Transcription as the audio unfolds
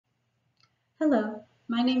Hello,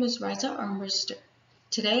 my name is Raiza Armbruster.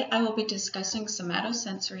 Today I will be discussing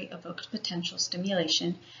somatosensory evoked potential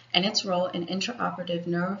stimulation and its role in intraoperative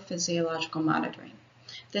neurophysiological monitoring.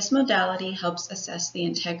 This modality helps assess the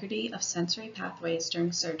integrity of sensory pathways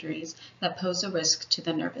during surgeries that pose a risk to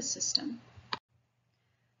the nervous system.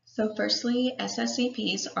 So firstly,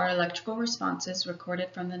 SSEPs are electrical responses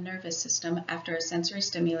recorded from the nervous system after a sensory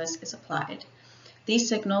stimulus is applied. These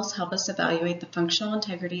signals help us evaluate the functional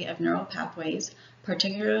integrity of neural pathways,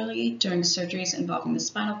 particularly during surgeries involving the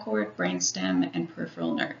spinal cord, brainstem, and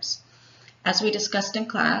peripheral nerves. As we discussed in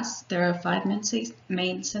class, there are five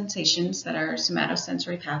main sensations that our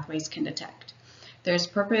somatosensory pathways can detect. There's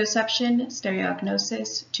proprioception,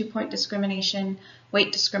 stereognosis, two-point discrimination,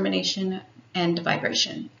 weight discrimination, and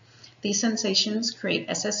vibration. These sensations create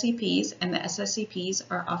SSEPs, and the SSEPs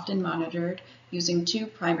are often monitored using two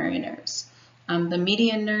primary nerves. The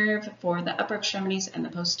median nerve for the upper extremities and the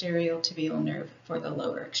posterior tibial nerve for the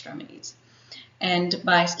lower extremities. And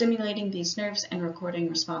by stimulating these nerves and recording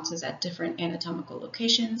responses at different anatomical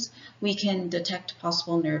locations, we can detect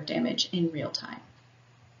possible nerve damage in real time.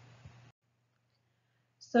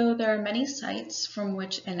 So there are many sites from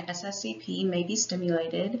which an SSEP may be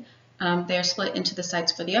stimulated. They are split into the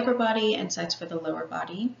sites for the upper body and sites for the lower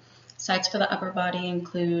body. Sites for the upper body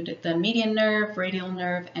include the median nerve, radial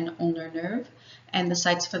nerve, and ulnar nerve. And the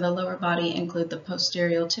sites for the lower body include the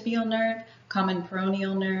posterior tibial nerve, common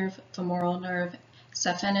peroneal nerve, femoral nerve,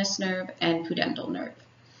 saphenous nerve, and pudendal nerve.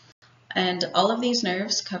 And all of these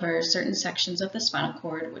nerves cover certain sections of the spinal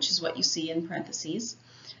cord, which is what you see in parentheses.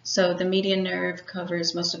 So the median nerve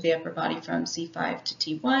covers most of the upper body from C5 to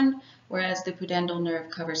T1, whereas the pudendal nerve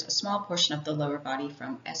covers a small portion of the lower body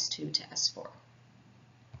from S2 to S4.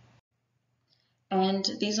 And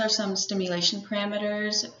these are some stimulation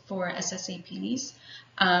parameters for SSEPs.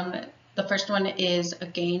 The first one is a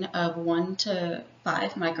gain of 1 to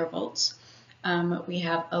 5 microvolts. We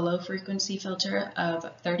have a low frequency filter of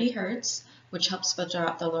 30 Hertz, which helps filter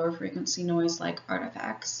out the lower frequency noise like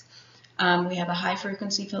artifacts. We have a high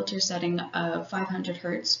frequency filter setting of 500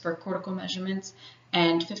 Hertz for cortical measurements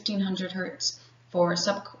and 1500 Hertz for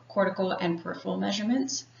subcortical and peripheral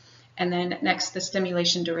measurements. And then next, the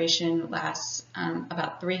stimulation duration lasts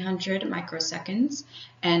about 300 microseconds,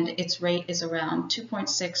 and its rate is around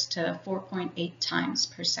 2.6 to 4.8 times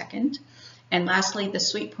per second. And lastly, the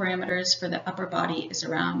sweep parameters for the upper body is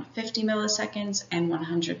around 50 milliseconds and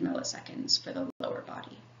 100 milliseconds for the lower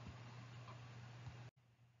body.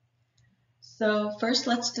 So first,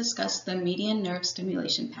 let's discuss the median nerve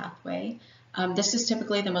stimulation pathway. This is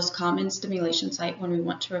typically the most common stimulation site when we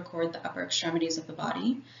want to record the upper extremities of the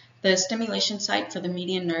body. The stimulation site for the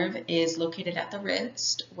median nerve is located at the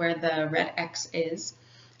wrist, where the red X is.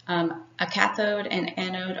 A cathode and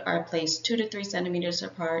anode are placed 2 to 3 centimeters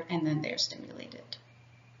apart, and then they're stimulated.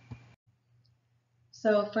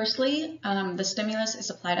 So firstly, the stimulus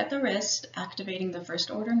is applied at the wrist, activating the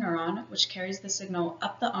first order neuron, which carries the signal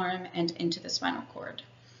up the arm and into the spinal cord.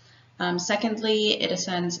 Secondly, it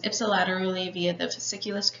ascends ipsilaterally via the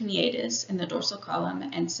fasciculus cuneatus in the dorsal column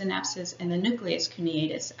and synapses in the nucleus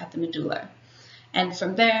cuneatus at the medulla. And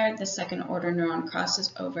from there, the second order neuron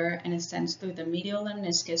crosses over and ascends through the medial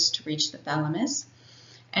lemniscus to reach the thalamus.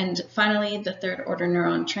 And finally, the third order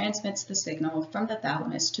neuron transmits the signal from the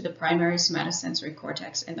thalamus to the primary somatosensory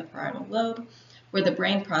cortex in the parietal lobe, where the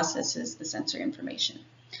brain processes the sensory information.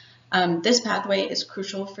 This pathway is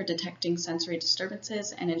crucial for detecting sensory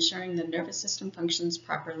disturbances and ensuring the nervous system functions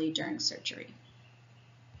properly during surgery.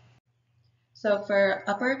 So for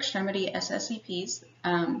upper extremity SSEPs,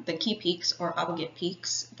 the key peaks or obligate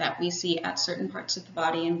peaks that we see at certain parts of the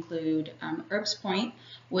body include Erb's point,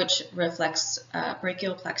 which reflects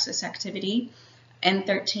brachial plexus activity,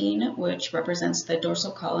 N13, which represents the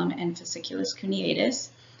dorsal column and fasciculus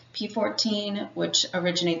cuneatus, P14, which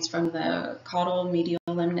originates from the caudal medial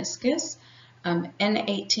lemniscus,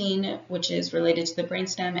 N18, which is related to the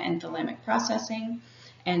brainstem and thalamic processing,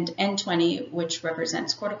 and N20, which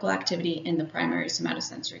represents cortical activity in the primary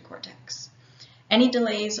somatosensory cortex. Any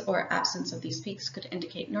delays or absence of these peaks could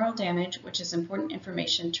indicate neural damage, which is important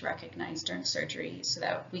information to recognize during surgery so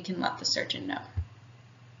that we can let the surgeon know.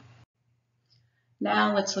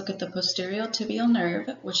 Now let's look at the posterior tibial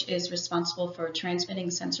nerve, which is responsible for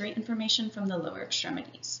transmitting sensory information from the lower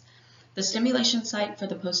extremities. The stimulation site for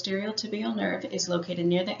the posterior tibial nerve is located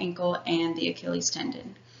near the ankle and the Achilles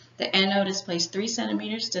tendon. The anode is placed 3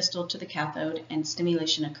 centimeters distal to the cathode and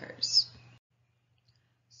stimulation occurs.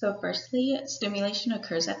 So firstly, stimulation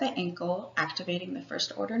occurs at the ankle, activating the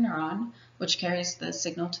first order neuron, which carries the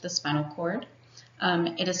signal to the spinal cord.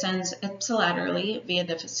 It ascends ipsilaterally via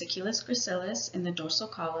the fasciculus gracilis in the dorsal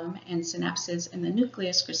column and synapses in the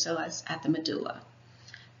nucleus gracilis at the medulla.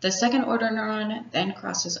 The second order neuron then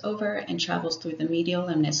crosses over and travels through the medial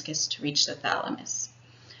lemniscus to reach the thalamus.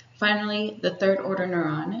 Finally, the third order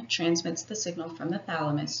neuron transmits the signal from the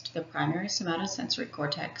thalamus to the primary somatosensory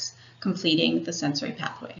cortex, completing the sensory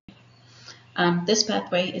pathway. This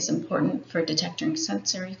pathway is important for detecting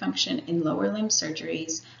sensory function in lower limb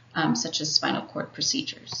surgeries, such as spinal cord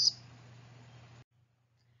procedures.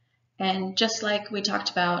 And just like we talked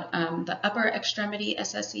about the upper extremity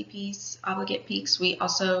SSEPs, obligate peaks, we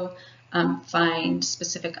also find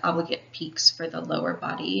specific obligate peaks for the lower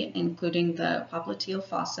body, including the popliteal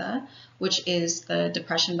fossa, which is the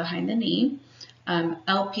depression behind the knee,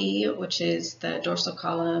 LP, which is the dorsal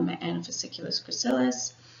column and fasciculus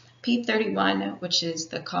gracilis, P31, which is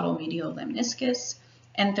the caudal medial lemniscus,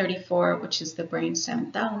 N34, which is the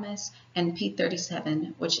brainstem thalamus, and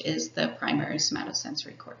P37, which is the primary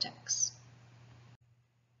somatosensory cortex.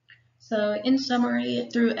 So in summary,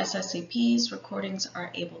 through SSEPs, recordings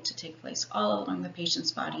are able to take place all along the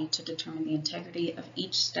patient's body to determine the integrity of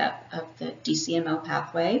each step of the DCML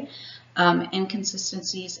pathway.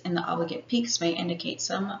 Inconsistencies in the obligate peaks may indicate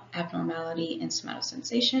some abnormality in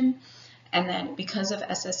somatosensation. And then because of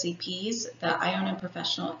SSEPs, the IONM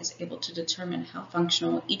professional is able to determine how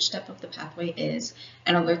functional each step of the pathway is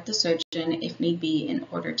and alert the surgeon if need be in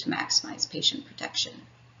order to maximize patient protection.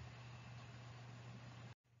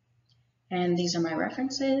 And these are my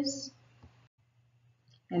references,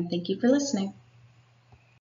 and thank you for listening.